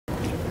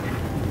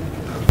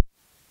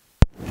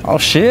Oh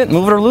shit,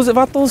 move it or lose it,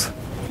 vatos.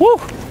 Woo!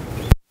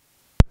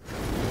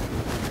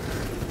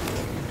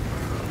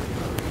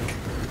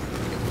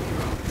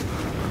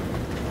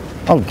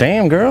 Oh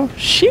damn, girl.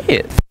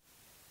 Shit.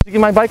 You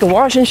give my bike a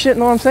wash and shit,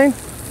 know what I'm saying?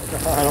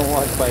 I don't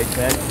wash bikes,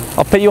 man.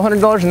 I'll pay you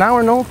 $100 an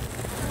hour, no?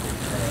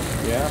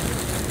 Yeah.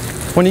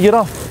 When you get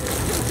off?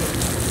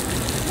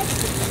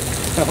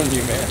 Telling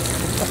you, man.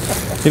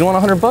 You don't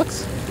want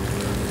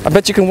 $100? I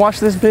bet you can wash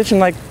this bitch in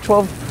like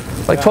 12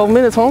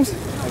 minutes, Holmes. I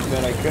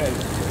bet I could,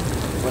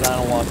 but I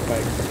don't wash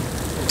bikes.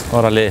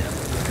 Orale.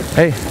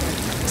 Hey,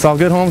 it's all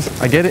good, Holmes.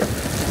 I get it.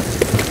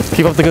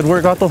 Keep up the good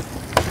work, Vato.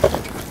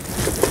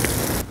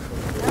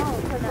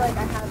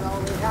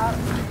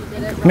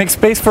 Make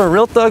space for a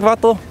real thug,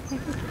 Vato.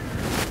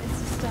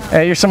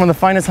 Hey, you're some of the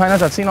finest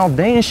hyenas I've seen all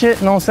day and shit,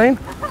 you know what I'm saying?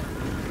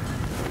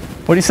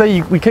 What do you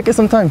say? We kick it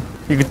sometime?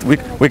 We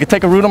could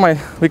take a route on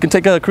we can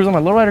take a cruise on my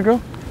lowrider, girl.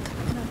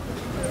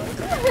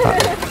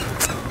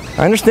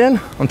 I understand.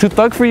 I'm too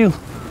thug for you.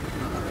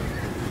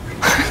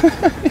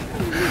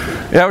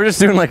 Yeah, we're just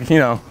doing like, you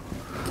know,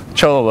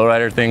 Cholo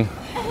lowrider thing.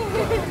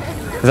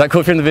 Is that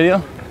cool if you're in the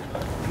video?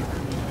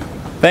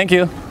 Thank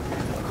you.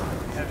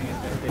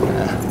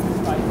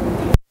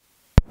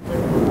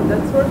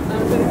 That's what I'm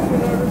saying.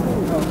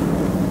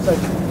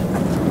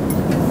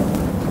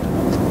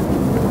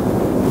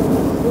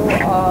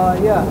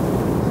 Yeah.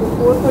 So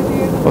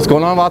 4:38. What's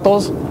going on,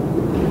 Vatos?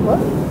 What?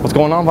 What's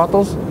going on,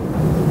 Vatos?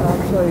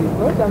 I'm sorry.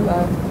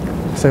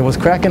 What? Say, what's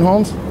cracking,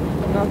 Holmes?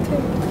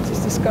 Nothing.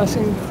 Just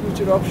discussing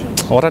future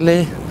options.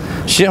 Orale.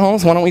 Shit,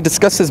 Holmes, why don't we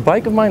discuss this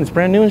bike of mine? It's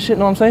brand new and shit,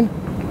 know what I'm saying?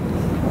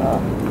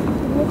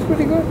 It looks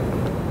pretty good.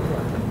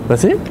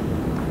 That's it?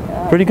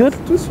 Yeah, Pretty good?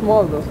 It's too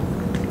small though.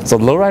 It's a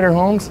lowrider,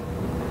 Holmes.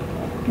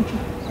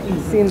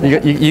 You've seen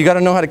that. You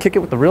gotta know how to kick it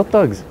with the real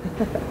thugs.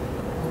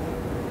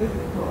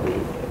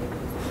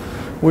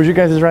 Where's your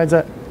guys' rides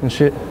at and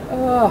shit?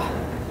 A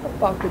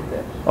pocket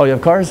there. Oh, you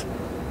have cars?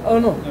 Oh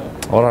no.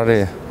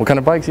 Orale. What kind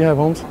of bikes you have,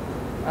 Holmes?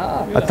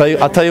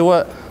 I'll tell you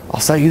what. I'll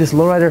sell you this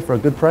lowrider for a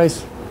good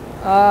price.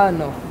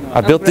 No.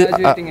 I built it.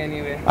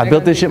 Anyway. I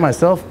built this shit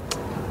myself.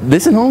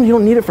 Listen, Holmes, you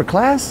don't need it for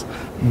class.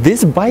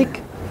 This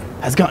bike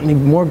has gotten me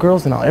more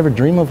girls than I'll ever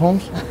dream of,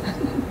 Holmes.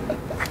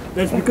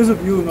 That's because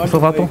of you, not the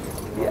Vato? bike.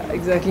 Yeah,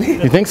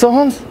 exactly. You think so,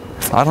 Holmes?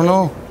 I don't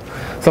know.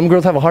 Some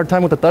girls have a hard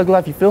time with the thug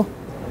life, you feel?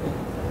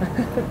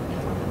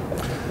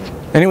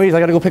 Anyways, I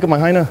gotta go pick up my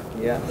hyena.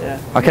 Yeah.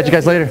 I'll catch you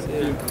guys later.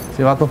 See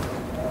you, Vato.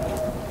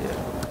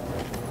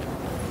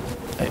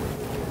 Hey.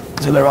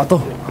 See you later,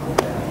 Vato.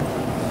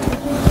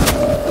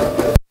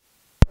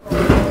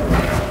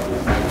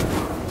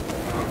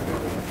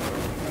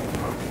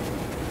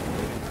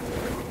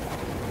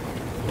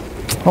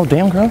 Oh,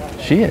 damn, girl.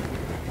 Shit.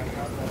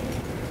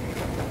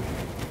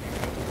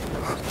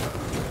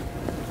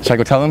 Should I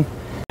go tell him?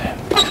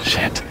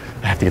 Shit.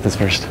 I have to get this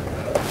first.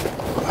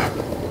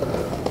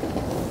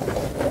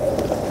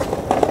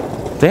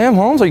 Damn,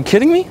 Holmes, are you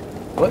kidding me?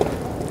 What?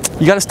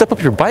 You gotta step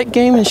up your bike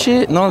game and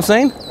shit, know what I'm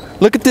saying?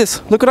 Look at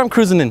this. Look what I'm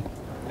cruising in.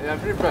 Yeah, I'm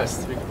pretty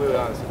impressed, to be completely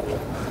honest with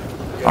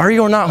you. Are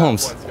you or not,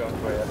 Holmes?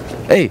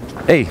 Hey,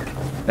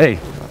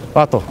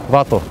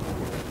 Vato.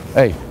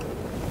 Hey.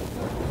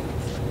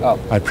 Oh.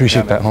 I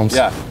appreciate that, Holmes.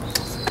 Yeah.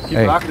 Keep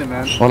Hey. rocking it,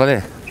 man.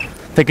 Órale.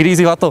 Take it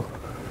easy, Vato.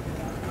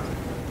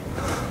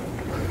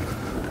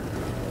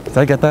 Did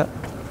I get that?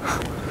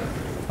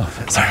 Oh,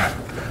 sorry.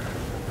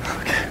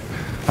 Okay.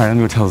 All right, let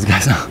me go tell those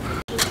guys now.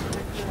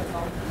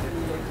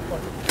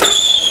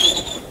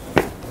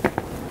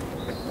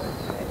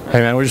 Hey,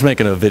 man, we're just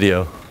making a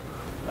video.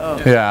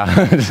 Oh. Yeah,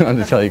 I just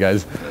wanted to tell you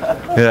guys.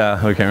 Yeah,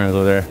 our camera's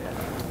over there.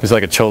 It's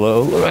like a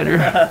Cholo rider.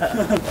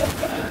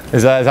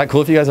 Is that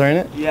cool if you guys are in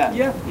it?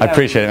 Yeah. I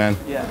appreciate it, man.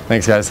 Yeah.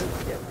 Thanks, guys.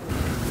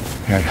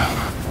 Here I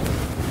go.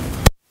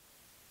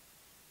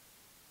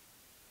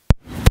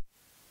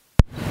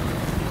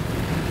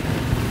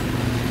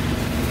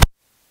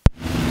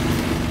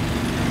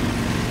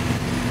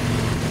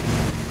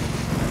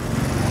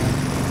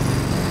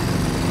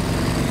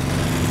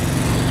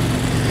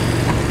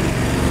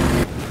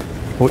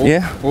 Well,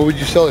 yeah. What would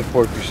you sell it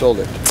for if you sold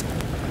it?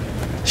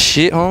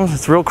 Shit, Holmes,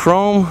 it's real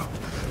chrome.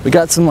 We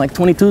got some like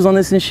 22s on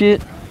this and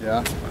shit.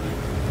 Yeah.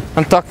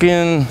 I'm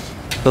talking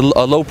a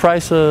low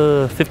price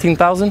of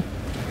 15,000.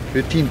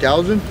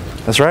 15,000?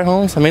 That's right,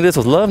 Holmes. I made this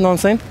with love, know what I'm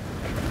saying?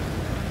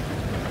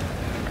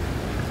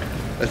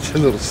 That's a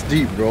little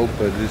steep, bro,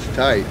 but it's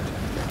tight.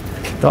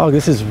 Dog,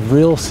 this is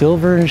real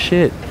silver and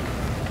shit.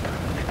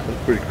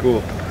 That's pretty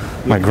cool.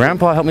 My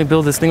grandpa helped me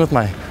build this thing with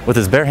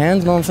his bare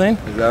hands, know what I'm saying?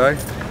 Is that right?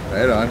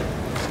 Right on.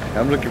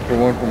 I'm looking for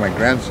one for my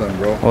grandson,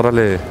 bro.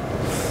 Orale.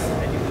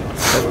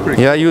 That's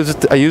pretty Yeah, I use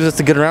it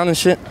to get around and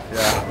shit. cool.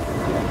 Yeah.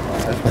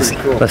 That's pretty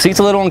cool. The seat's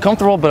a little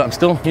uncomfortable, but I'm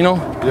still, you know,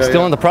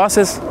 still in the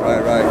process.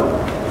 Right.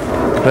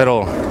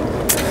 Pero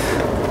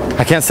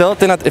I can't sell it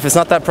then if it's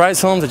not that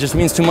price, Holmes. It just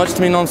means too much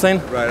to me, know what I'm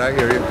saying? Right, I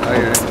hear you.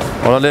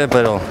 Orale,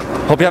 pero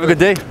hope you have a good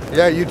day.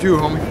 Yeah, you too,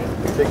 homie.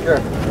 Take care.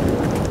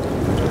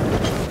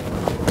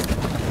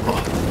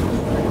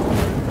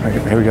 All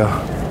right, here we go.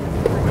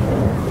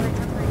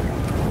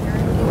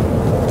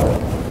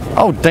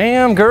 Oh,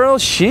 damn, girl,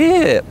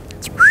 shit.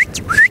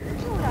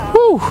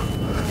 Woo.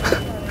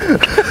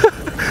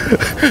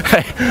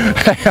 Hey,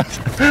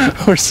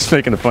 we're just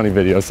making a funny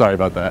video. Sorry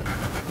about that.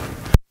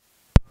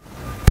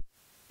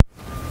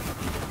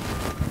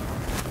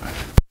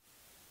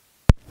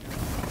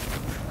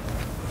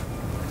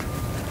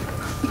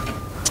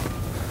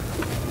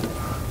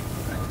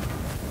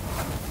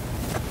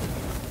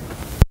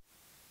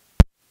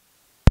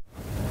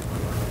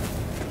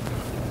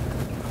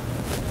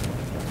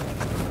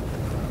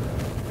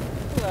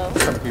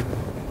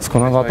 What's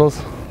going on,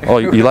 vatos? Oh,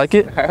 you like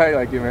it? I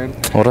like it, man.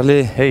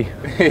 Orale, hey.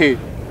 Hey.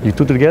 You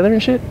two together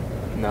and shit?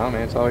 No,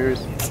 man, it's all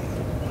yours.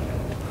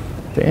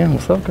 Damn,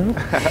 what's up, girl?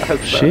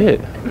 Shit.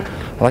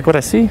 I like what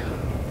I see.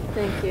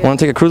 Thank you. Want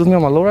to take a cruise with me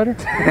on my lowrider?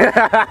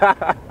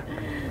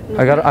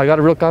 I got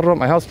a real carro at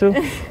my house too.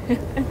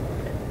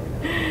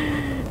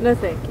 No,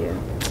 thank you.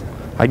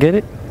 I get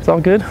it. It's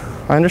all good.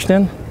 I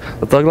understand.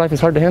 The thug life is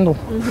hard to handle.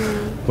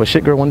 But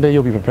shit, girl, one day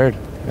you'll be prepared,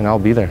 and I'll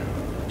be there.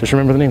 Just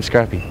remember the name,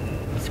 Scrappy.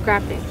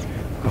 Scrappy.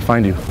 I'll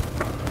find you.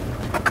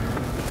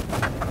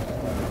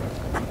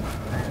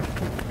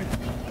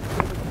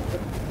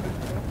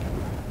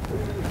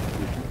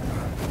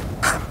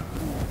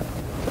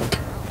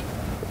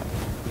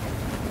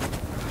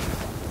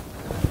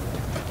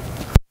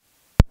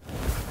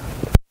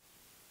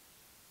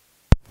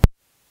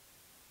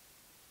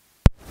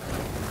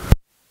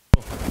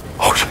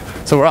 Oh,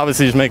 so we're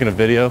obviously just making a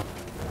video.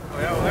 Oh,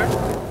 yeah, over there?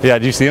 Yeah,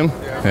 did you see him?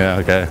 Yeah,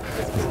 okay.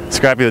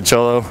 Scrappy the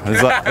Cholo.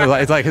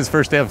 It's like his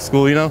first day of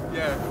school, you know?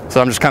 Yeah.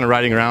 So I'm just kind of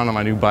riding around on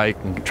my new bike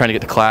and trying to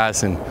get to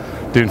class and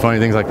doing funny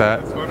things like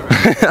that.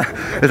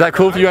 Is that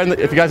cool if you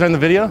guys are in the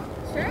video?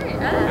 Sure,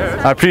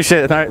 yeah. I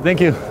appreciate it. All right, thank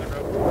you.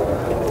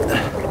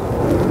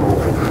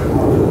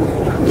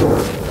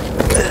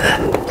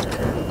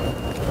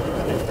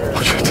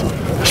 Oh, shit.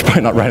 I should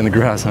probably not ride in the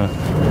grass, huh?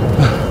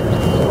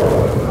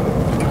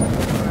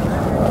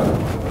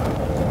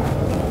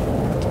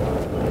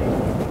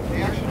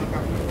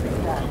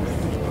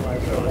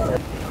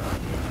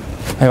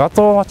 Hey,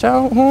 vato, watch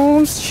out.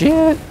 Oh,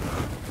 shit.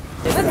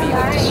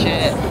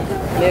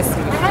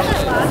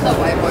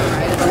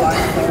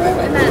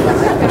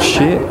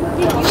 Shit.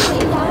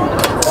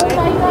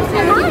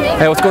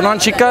 Hey, what's going on,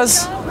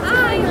 chicas?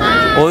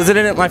 Well, isn't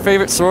it my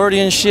favorite sorority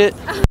and shit?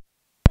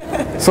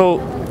 So,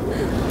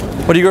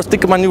 what do you girls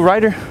think of my new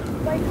rider?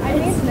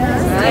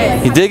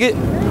 You dig it?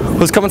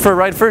 Who's coming for a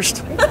ride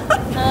first?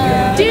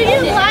 Do you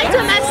like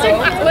domestic?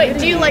 Wait,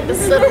 do you like the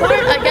slip part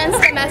against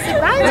domestic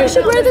violence? You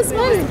should wear this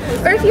one.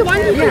 Or if you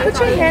want, you can put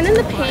your hand in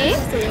the paint,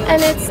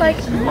 and it's like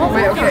all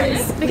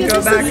hands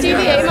because this is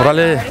DVA.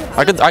 Orale.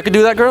 I could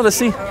do that, girl. Let's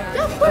see.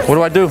 What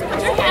do I do?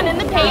 Put your hand in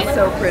the paint,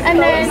 and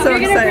then you're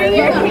gonna bring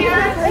your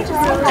hand,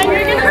 and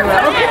you're gonna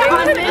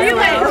put it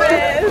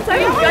this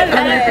way.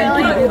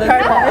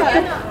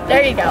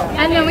 There you go.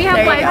 And then we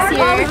have wipes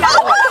here.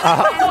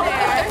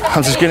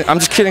 I'm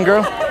just kidding,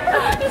 girl.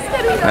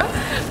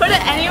 Put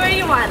it anywhere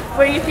you want,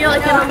 where you feel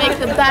like it'll make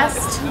the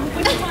best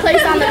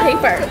place on the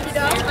paper.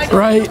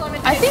 Right.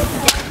 I think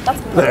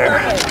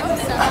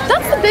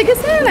that's the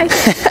biggest hand, I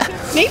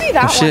think. Maybe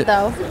that one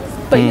though.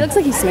 But he looks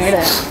like he smeared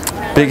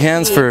it. Big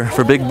hands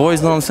for big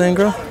boys, know what I'm saying,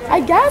 girl? I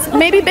guess.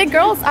 Maybe big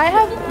girls. I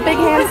have big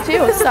hands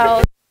too,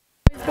 so.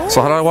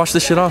 So how do I wash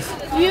this shit off?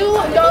 You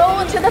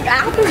go to the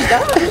bathroom.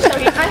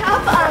 I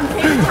have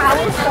paper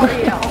towels for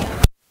you.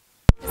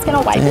 Just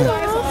gonna wipe it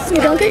off.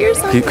 You don't get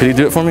yourself. Could you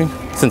do it for me?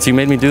 Since you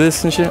made me do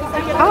this and shit?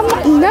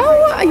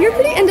 No, you're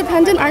pretty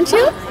independent, aren't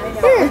you?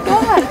 Here, go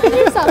ahead, clean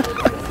yourself.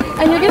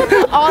 And you're gonna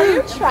put all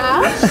your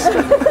trash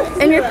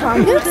in your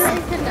pockets.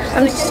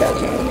 I'm just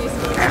joking.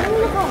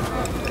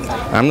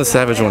 I'm the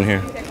savage one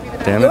here.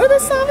 Damn You're it. the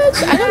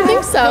savage? I don't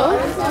think so.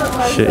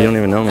 Shit, you don't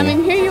even know me. I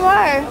mean, here you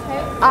are.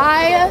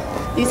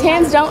 These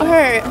hands don't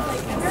hurt.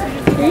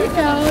 Here you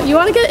go. You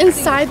want to get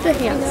inside the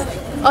hands.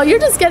 Oh, you're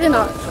just getting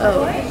off.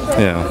 Oh.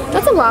 Yeah.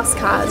 That's a lost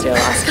cause. You're a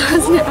lost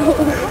cause now.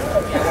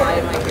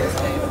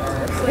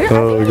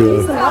 Oh,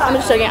 good. I'm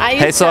just joking.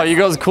 Hey, so are you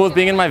girls cool with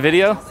being in my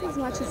video? As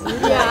much as you.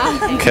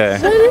 Yeah. Okay.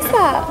 What is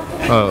that?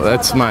 Oh,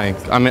 that's my.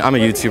 I'm a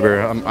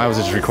YouTuber. I was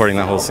just recording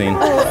that whole scene.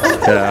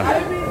 Yeah.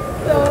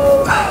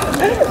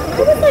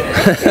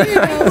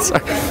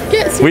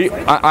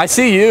 I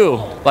see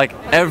you like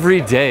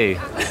every day.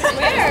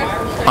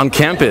 Where? On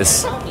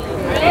campus.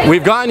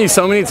 We've gotten you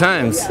so many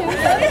times.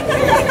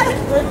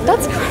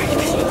 That's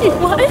crazy.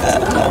 What?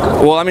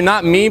 Well, I mean,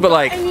 not me, but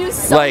like,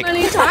 So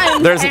many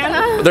times,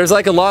 there's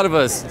like a lot of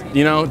us.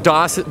 You know,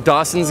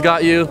 Dawson's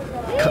got you.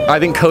 I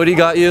think Cody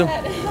got you.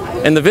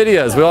 And the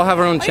videos, we all have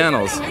our own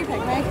channels.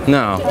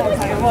 No,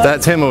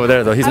 that's him over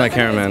there though. He's my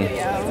cameraman.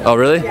 Oh,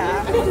 really?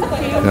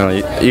 No,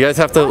 you guys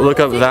have to look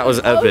up That Was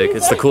Epic.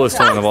 It's the coolest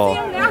one of all.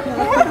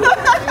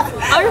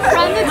 Our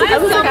friend that took a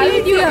selfie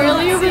with you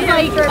earlier was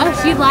like, oh,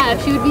 she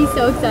laughed. She would be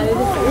so excited to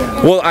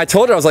see you. Well, I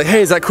told her, I was like,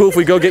 hey, is that cool if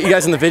we go get you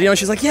guys in the video? And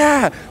she's like,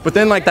 yeah. But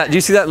then like that, do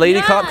you see that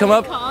lady cop come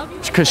up?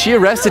 Because she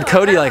arrested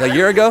Cody like a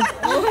year ago.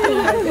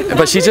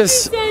 But she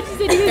just... She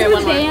said he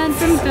was banned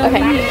from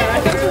filming.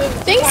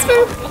 Thanks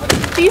for...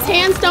 These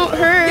hands don't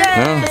hurt.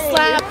 No. The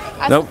slap.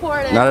 I Nope,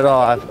 support it. not at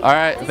all. All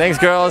right, thanks,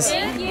 girls.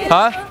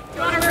 Huh? You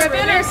want a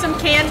ribbon or some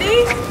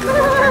candy? Or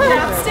a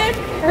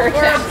chapstick? Or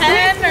a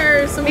pen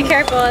or some... Be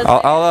careful.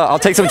 I'll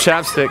take some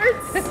chapstick.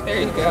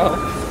 There you go.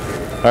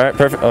 All right,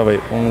 perfect. Oh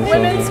wait,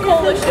 Women's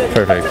Coalition.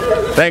 perfect.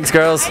 Thanks,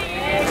 girls.